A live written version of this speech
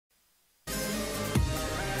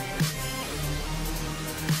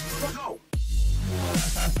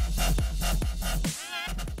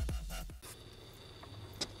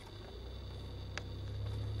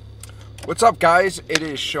What's up, guys? It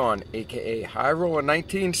is Sean, aka High Roller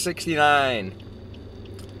 1969.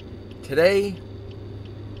 Today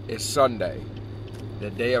is Sunday, the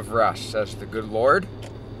day of rest, says the good Lord.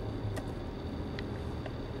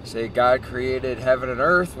 Say God created heaven and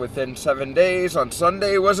earth within 7 days. On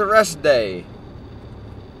Sunday was a rest day.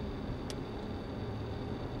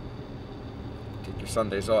 Take your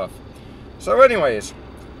Sundays off. So anyways,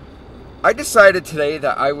 I decided today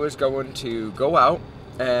that I was going to go out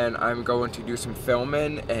and I'm going to do some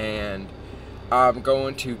filming, and I'm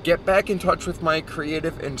going to get back in touch with my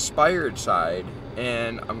creative, inspired side,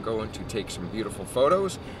 and I'm going to take some beautiful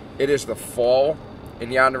photos. It is the fall in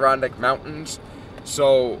the Adirondack Mountains,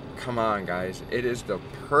 so come on, guys. It is the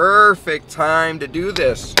perfect time to do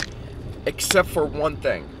this, except for one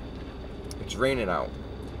thing. It's raining out,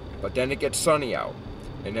 but then it gets sunny out,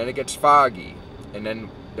 and then it gets foggy, and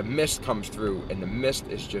then the mist comes through, and the mist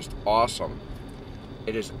is just awesome.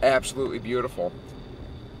 It is absolutely beautiful.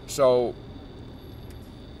 So,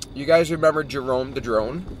 you guys remember Jerome the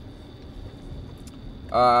drone?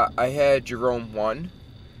 I had Jerome 1,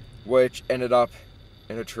 which ended up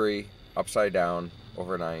in a tree, upside down,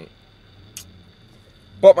 overnight.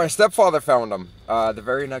 But my stepfather found him the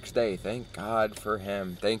very next day. Thank God for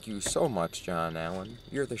him. Thank you so much, John Allen.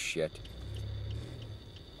 You're the shit.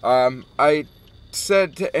 I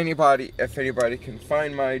said to anybody, if anybody can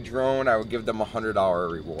find my drone, I would give them a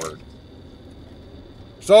 $100 reward.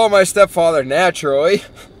 So my stepfather, naturally,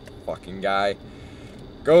 fucking guy,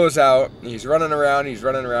 goes out, he's running around,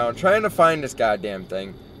 trying to find this goddamn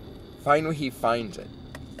thing. Finally, he finds it.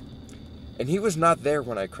 And he was not there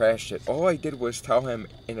when I crashed it. All I did was tell him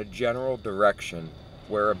in a general direction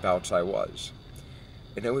whereabouts I was.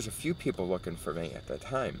 And there was a few people looking for me at that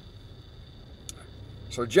time.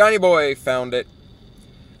 So Johnny Boy found it.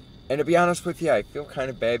 And to be honest with you, I feel kind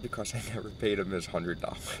of bad because I never paid him his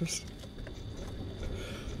 $100.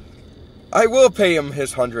 I will pay him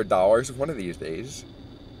his $100 one of these days.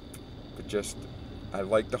 But just, I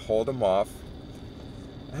like to hold him off.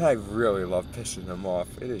 And I really love pissing him off.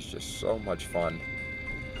 It is just so much fun.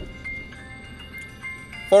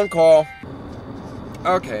 Phone call.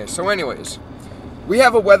 Okay, so anyways. We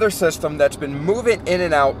have a weather system that's been moving in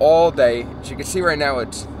and out all day. As you can see right now,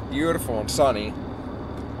 it's beautiful and sunny.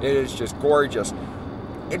 It is just gorgeous.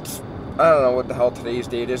 It's, I don't know what the hell today's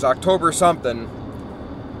date is, October something.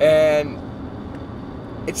 And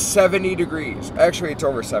it's 70 degrees. Actually, it's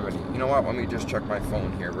over 70. You know what? Let me just check my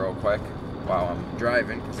phone here real quick while I'm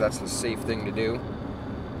driving, because that's the safe thing to do.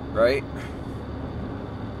 Right?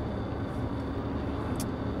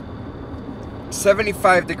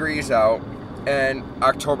 75 degrees out, and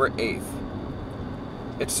October 8th.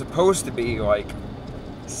 It's supposed to be like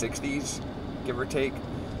 60s, give or take.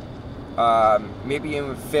 Maybe in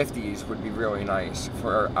the 50s would be really nice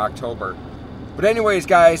for October. But anyways,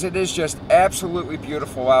 guys, it is just absolutely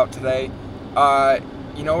beautiful out today.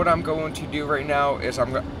 You know what I'm going to do right now is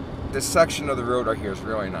this section of the road right here is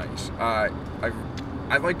really nice. I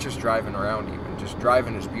like just driving around even. Just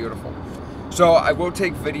driving is beautiful. So I will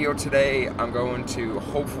take video today. I'm going to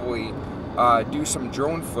hopefully do some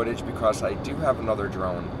drone footage because I do have another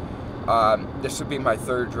drone. This would be my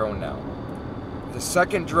third drone now. The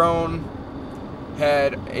second drone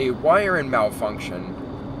had a wiring malfunction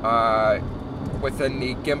within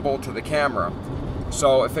the gimbal to the camera.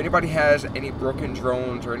 So if anybody has any broken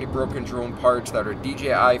drones or any broken drone parts that are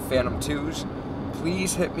DJI Phantom 2s,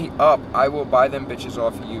 please hit me up. I will buy them bitches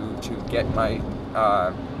off of you to get my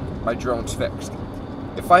my drones fixed.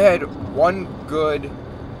 If I had one good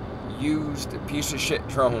used piece of shit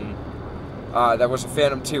drone that was a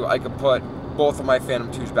Phantom 2, I could put both of my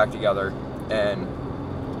Phantom 2s back together and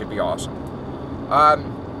it'd be awesome.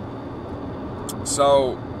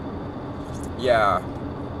 So yeah,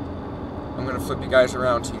 I'm gonna flip you guys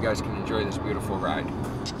around so you guys can enjoy this beautiful ride.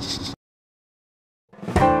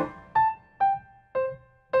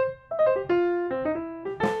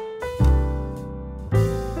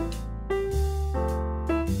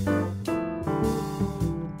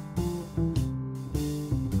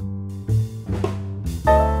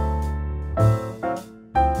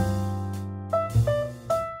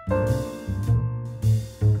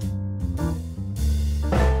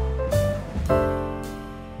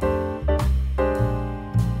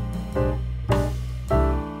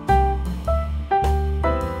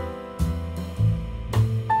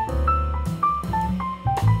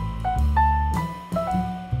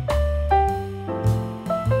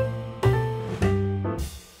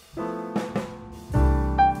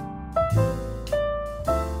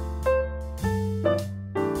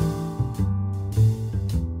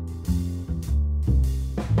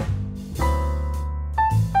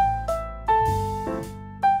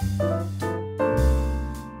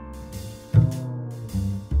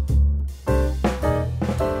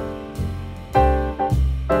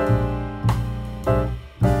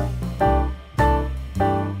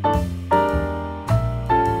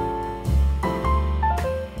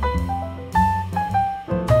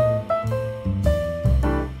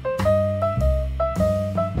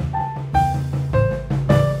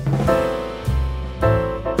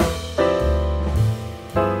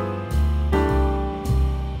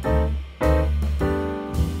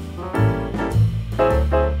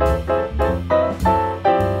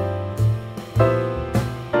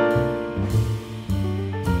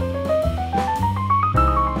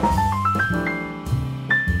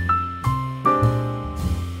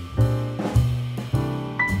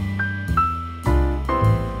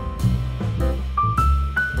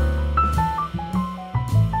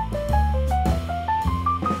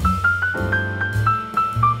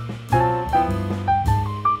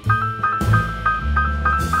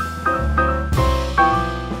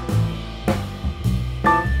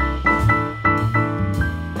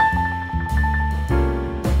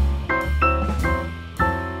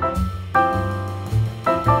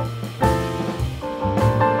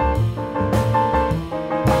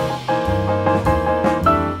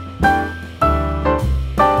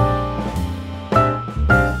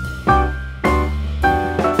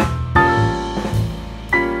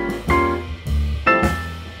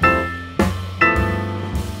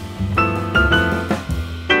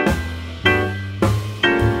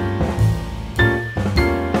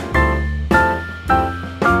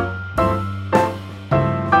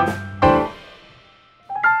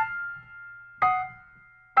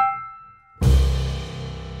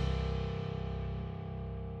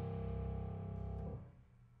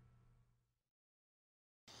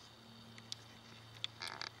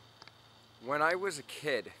 When I was a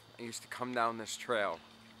kid, I used to come down this trail.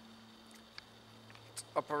 It's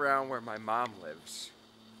up around where my mom lives.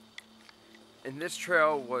 And this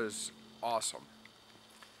trail was awesome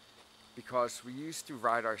because we used to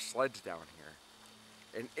ride our sleds down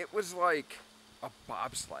here. And it was like a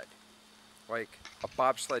bobsled. Like a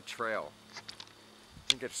bobsled trail.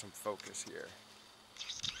 Let me get some focus here.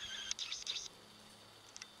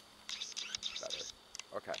 Better.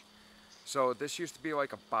 Okay. So this used to be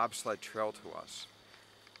like a bobsled trail to us.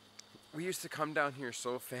 We used to come down here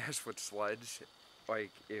so fast with sleds,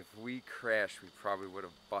 like if we crashed, we probably would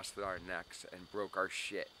have busted our necks and broke our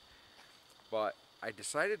shit. But I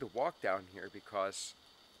decided to walk down here because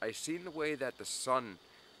I seen the way that the sun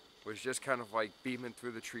was just kind of like beaming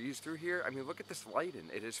through the trees through here. I mean, look at this lighting.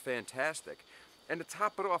 It is fantastic. And to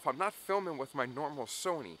top it off, I'm not filming with my normal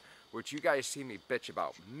Sony, which you guys see me bitch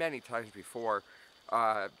about many times before.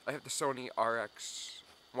 I have the Sony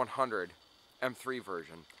RX100 M3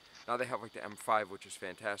 version. Now they have like the M5, which is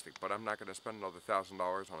fantastic, but I'm not going to spend another $1,000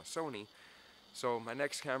 on a Sony. So my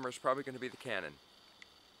next camera is probably going to be the Canon.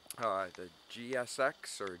 The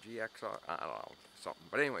GSX or GXR, I don't know, something.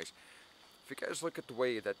 But anyways, if you guys look at the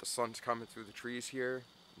way that the sun's coming through the trees here,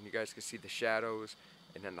 and you guys can see the shadows,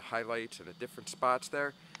 and then the highlights and the different spots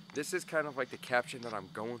there, this is kind of like the caption that I'm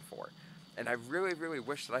going for. And I really, really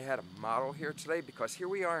wish that I had a model here today, because here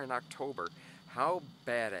we are in October. How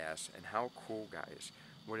badass and how cool, guys,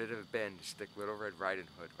 would it have been to stick Little Red Riding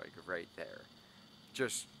Hood like right there?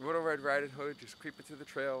 Just Little Red Riding Hood, just creeping through the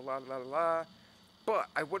trail, la la la la. But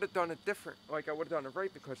I would have done it different, like I would have done it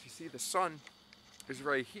right, because you see the sun is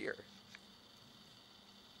right here.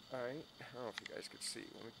 Alright, I don't know if you guys can see.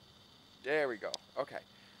 There we go. Okay,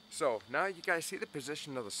 so now you guys see the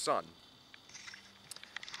position of the sun.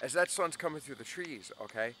 As that sun's coming through the trees,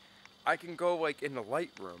 okay, I can go like in the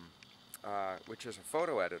Lightroom, which is a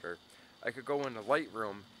photo editor. I could go in the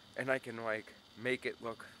Lightroom and I can like make it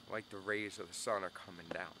look like the rays of the sun are coming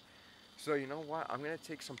down. So you know what? I'm gonna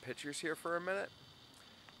take some pictures here for a minute,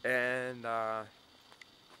 and I'm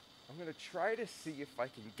gonna try to see if I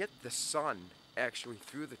can get the sun actually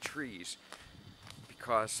through the trees,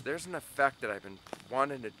 because there's an effect that I've been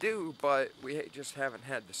wanting to do, but we just haven't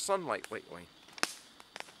had the sunlight lately.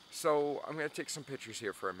 So I'm gonna take some pictures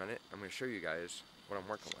here for a minute. I'm gonna show you guys what I'm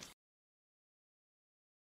working with.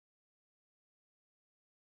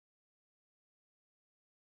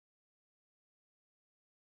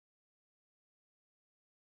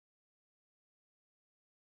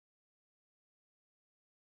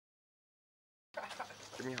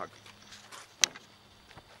 Give me a hug.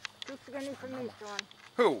 Too skinny for me, John.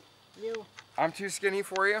 Who? You. I'm too skinny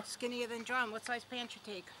for you? Skinnier than John. What size pants you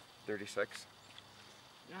take? 36.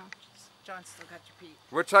 No, John still got your feet.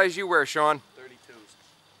 What size you wear, Sean? 32s.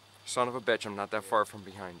 Son of a bitch, I'm not that far from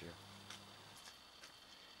behind you.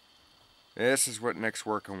 This is what Nick's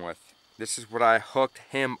working with. This is what I hooked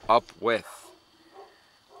him up with.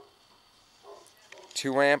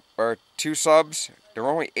 2 subs. They're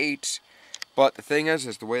only 8s. But the thing is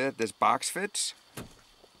the way that this box fits,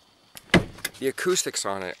 the acoustics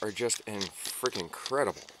on it are just freaking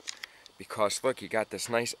incredible. Because look, you got this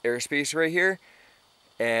nice airspace right here,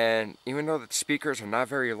 and even though the speakers are not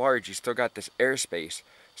very large, you still got this airspace,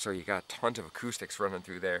 so you got tons of acoustics running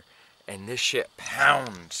through there, and this shit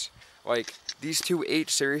pounds. Like, these 2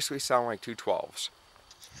 8s seriously sound like 2 12s.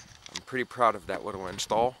 I'm pretty proud of that little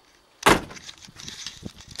install.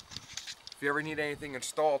 If you ever need anything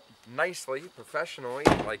installed nicely, professionally,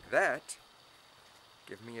 like that,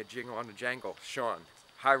 give me a jingle on the jangle. Sean,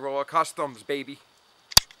 High Roller Customs, baby.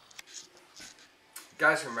 You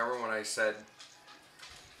guys remember when I said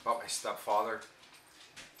about my stepfather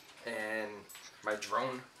and my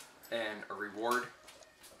drone and a reward?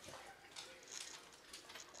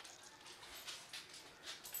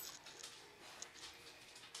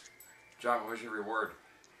 John, where's your reward?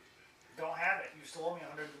 Don't have it. You still owe me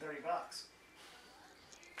 $130.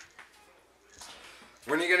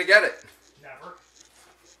 When are you gonna get it? Never.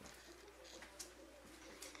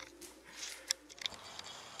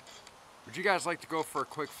 Would you guys like to go for a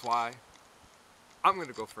quick fly? I'm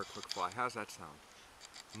gonna go for a quick fly. How's that sound?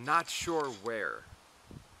 Not sure where.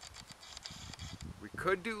 We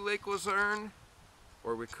could do Lake Luzerne,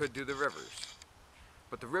 or we could do the rivers.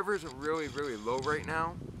 But the rivers are really, really low right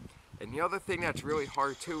now. And the other thing that's really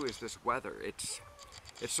hard too is this weather. It's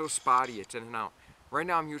so spotty, it's in and out. Right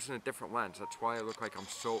now I'm using a different lens. That's why I look like I'm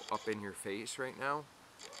so up in your face right now.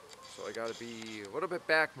 So I gotta be a little bit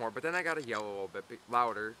back more, but then I gotta yell a little bit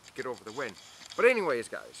louder to get over the wind. But anyways,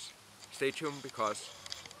 guys, stay tuned because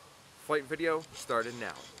flight video started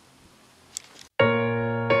now. 1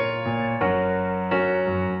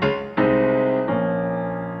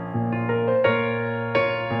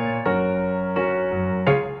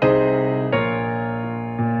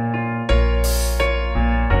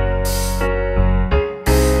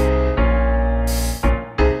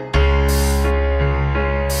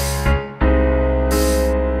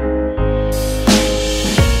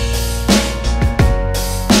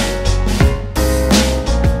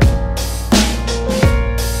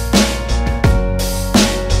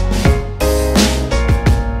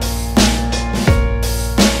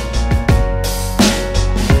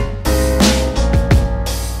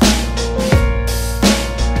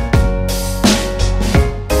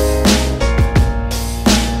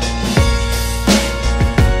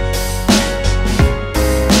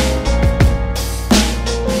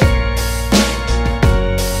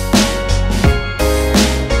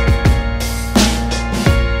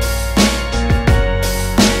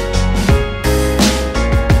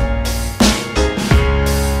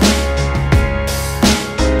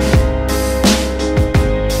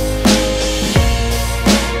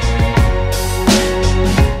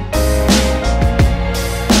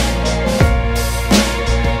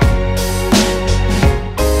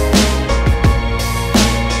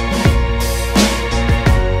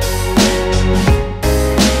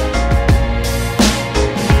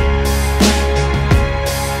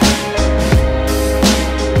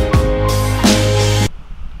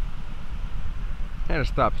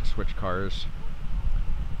 switch cars.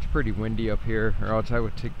 It's pretty windy up here, or else I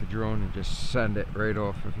would take the drone and just send it right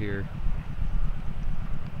off of here.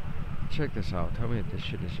 Check this out. Tell me if this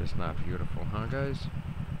shit is just not beautiful, huh, guys?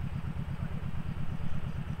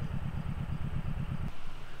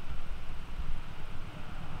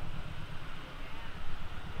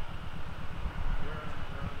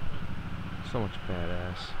 So much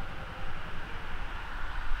badass.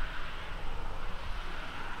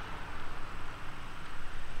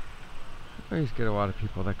 I always get a lot of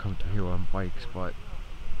people that come through here on bikes, but if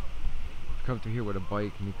you come through here with a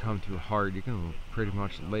bike and you come through hard, you can pretty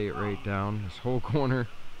much lay it right down this whole corner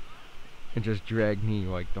and just drag me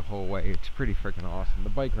like the whole way. It's pretty freaking awesome. The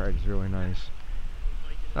bike ride is really nice.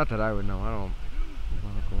 Not that I would know. I don't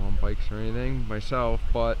want to go on bikes or anything myself,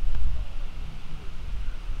 but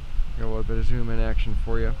got a little bit of zoom in action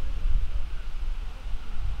for you.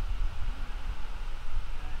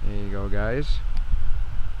 There you go, guys.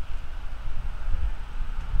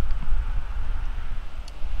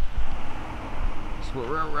 That's what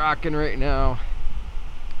we're rocking right now.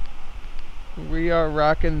 We are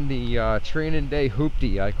rocking the Training Day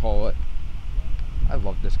Hoopty, I call it. I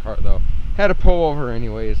love this car though. Had to pull over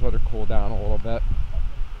anyways, let her cool down a little bit.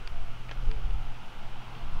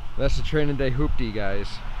 That's the Training Day Hoopty, guys.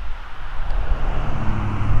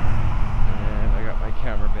 And I got my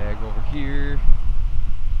camera bag over here.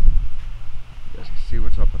 You guys can see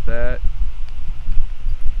what's up with that.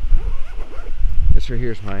 This right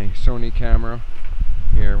here is my Sony camera.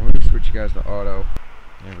 Here, let me switch you guys to auto.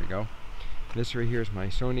 There we go. This right here is my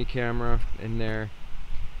Sony camera in there.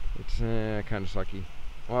 It's kind of sucky.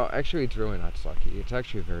 Well, actually it's really not sucky. It's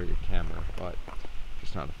actually a very good camera, but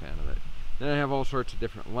just not a fan of it. Then I have all sorts of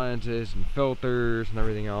different lenses and filters and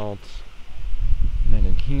everything else. And then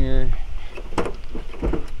in here,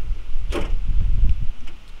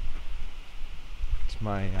 it's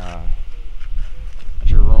my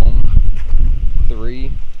Jerome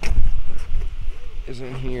 3 is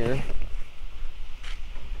in here.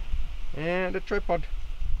 And a tripod.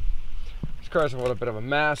 This car's a little bit of a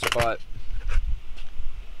mess, but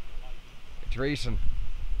it's racing.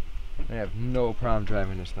 I have no problem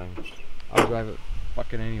driving this thing. I'll drive it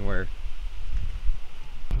fucking anywhere.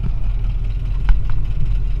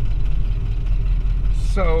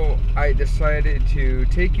 So I decided to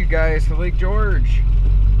take you guys to Lake George.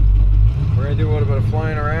 We're gonna do a little bit of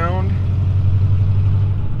flying around,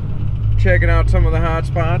 checking out some of the hot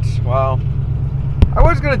spots. Well, I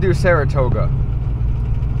was gonna do Saratoga,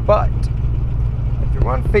 but if you're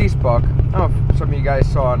on Facebook, I don't know if some of you guys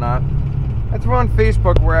saw or not. If you're on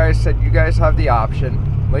Facebook where I said you guys have the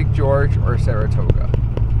option, Lake George or Saratoga.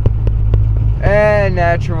 And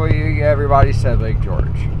naturally everybody said Lake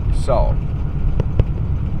George. So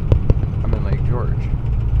I'm in Lake George.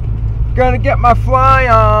 Gonna get my fly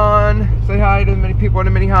on. Say hi to the many people in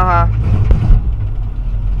the mini haha.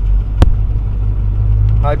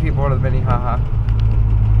 Hi people in the mini haha.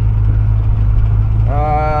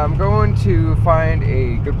 I'm going to find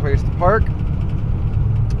a good place to park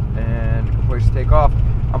and a good place to take off.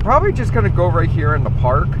 I'm probably just going to go right here in the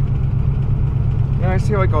park. You know, I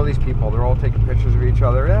see like all these people, they're all taking pictures of each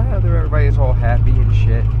other. Yeah, everybody's all happy and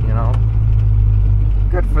shit, you know.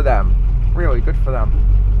 Good for them. Really, good for them.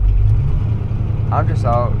 I'm just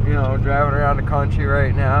out, you know, driving around the country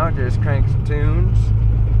right now, just cranking some tunes,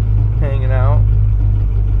 hanging out.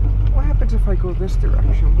 What happens if I go this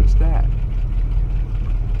direction? What's that?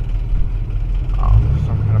 Oh, there's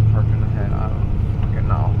some kind of parking ahead. I don't fucking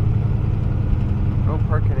know. No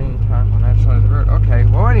parking anytime on that side of the road. Okay,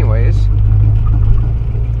 well anyways.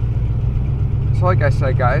 So like I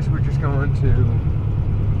said, guys, we're just going to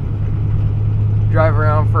drive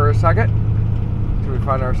around for a second until we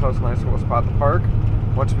find ourselves a nice little spot to park.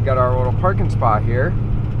 Once we got our little parking spot here,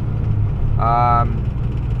 gonna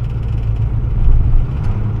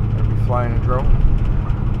be flying a drone,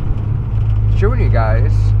 showing you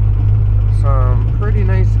guys some pretty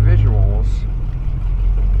nice visuals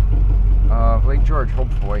of Lake George,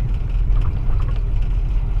 hopefully.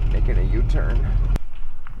 Making a U-turn.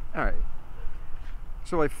 Alright.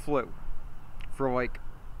 So I flew for like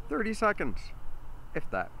 30 seconds. If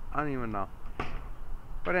that. I don't even know.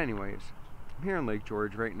 But anyways, I'm here in Lake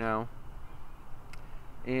George right now.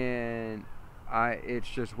 And it's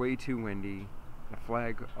just way too windy. The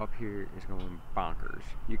flag up here is going bonkers.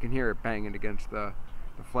 You can hear it banging against the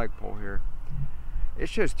flagpole here.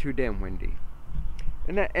 It's just too damn windy.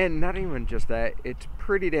 And not even just that, it's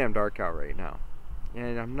pretty damn dark out right now.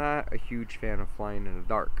 And I'm not a huge fan of flying in the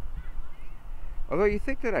dark. Although you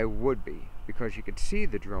think that I would be, because you could see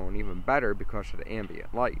the drone even better because of the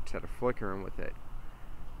ambient lights that are flickering with it.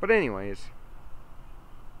 But anyways,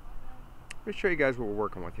 Let me show you guys what we're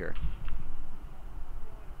working with here.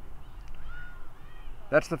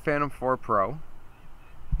 That's the Phantom 4 Pro.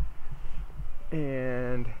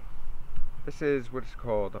 And this is what's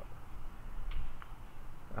called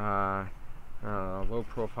low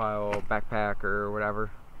profile backpack or whatever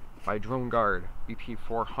by Drone Guard.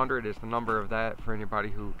 BP400 is the number of that for anybody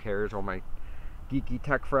who cares, all my geeky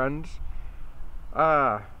tech friends.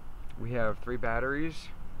 We have 3 batteries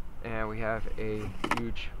and we have a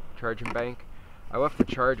huge charging bank. I left the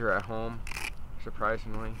charger at home,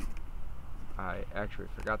 surprisingly. I actually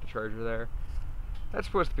forgot the charger there. That's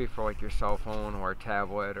supposed to be for like your cell phone or a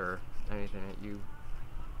tablet or anything that you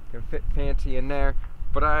can fit fancy in there.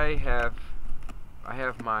 But I have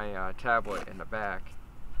my tablet in the back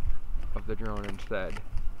of the drone instead,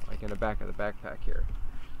 like in the back of the backpack here.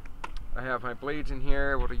 I have my blades in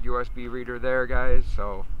here with a USB reader there, guys.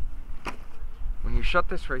 So when you shut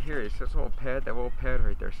this right here, it's this little pad. That little pad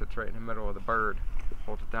right there sits right in the middle of the bird.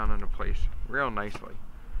 Holds it down into place real nicely.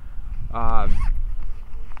 As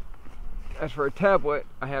for a tablet,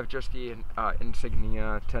 I have just the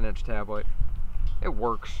Insignia 10-inch tablet. It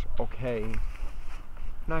works okay.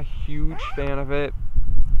 Not a huge fan of it,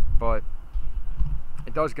 but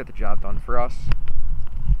it does get the job done for us.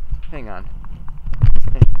 Hang on.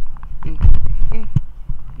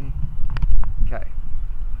 Okay.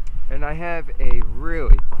 And I have a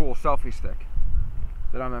really cool selfie stick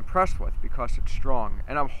that I'm impressed with because it's strong.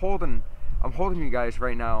 And I'm holding you guys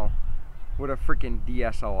right now with a freaking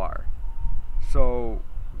DSLR. So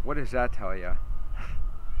what does that tell you?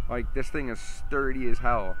 Like, this thing is sturdy as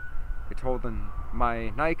hell. It's holding my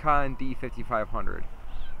Nikon D5500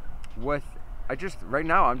 with, right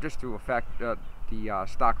now I'm just through the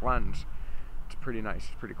stock lens. It's pretty nice,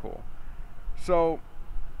 it's pretty cool. So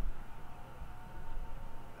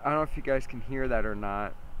I don't know if you guys can hear that or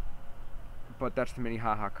not, but that's the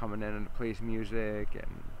Minnehaha coming in and it plays music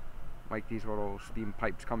and like these little steam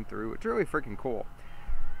pipes come through. It's really freaking cool.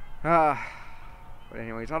 But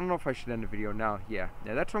anyways, I don't know if I should end the video now. Yeah,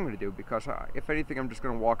 that's what I'm going to do, because if anything, I'm just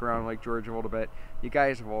going to walk around Lake George a little bit. You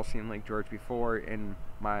guys have all seen Lake George before in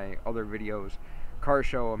my other videos. Car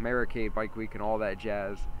show, Americade, Bike Week, and all that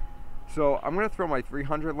jazz. So I'm going to throw my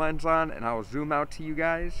 300 lens on, and I'll zoom out to you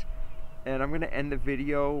guys. And I'm going to end the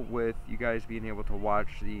video with you guys being able to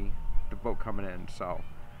watch the boat coming in. So,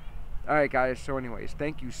 alright guys, so anyways,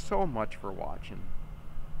 thank you so much for watching.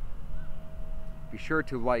 Be sure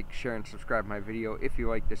to like, share, and subscribe my video if you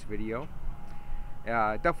like this video.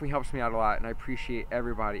 It definitely helps me out a lot, and I appreciate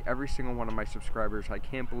everybody, every single one of my subscribers. I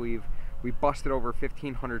can't believe we busted over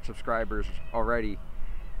 1,500 subscribers already.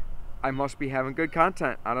 I must be having good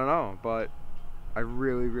content. I don't know, but I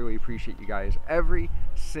really, really appreciate you guys. Every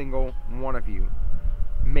single one of you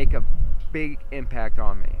make a big impact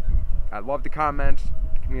on me. I love the comments,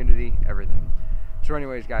 the community, everything. So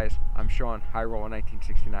anyways, guys, I'm Sean, High Roller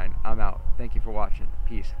 1969. I'm out. Thank you for watching.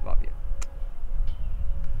 Peace. Love you.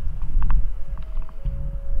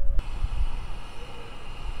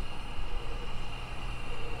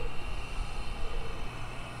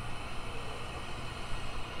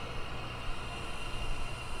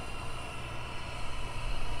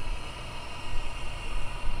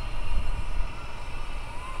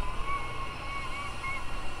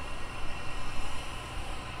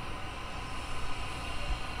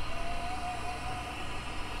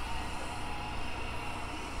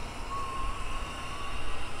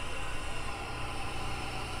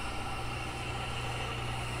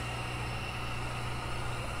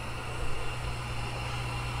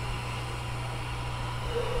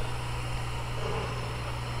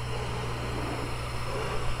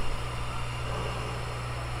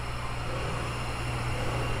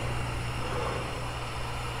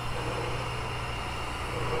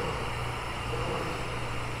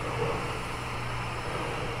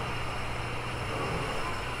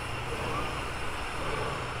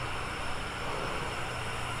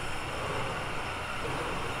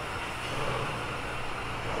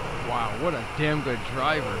 Wow, what a damn good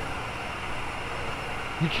driver.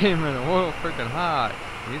 He came in oil freaking hot.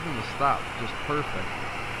 He's in the stop just perfect.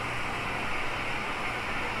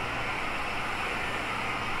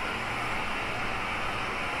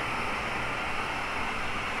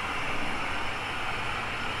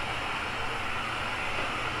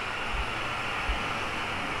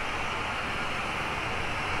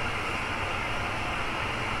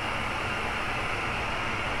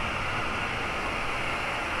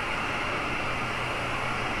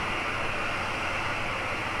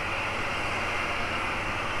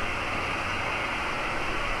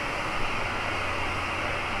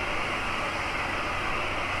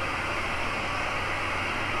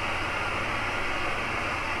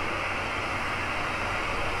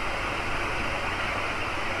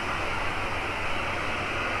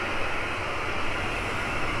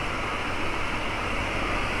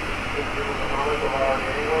 Go!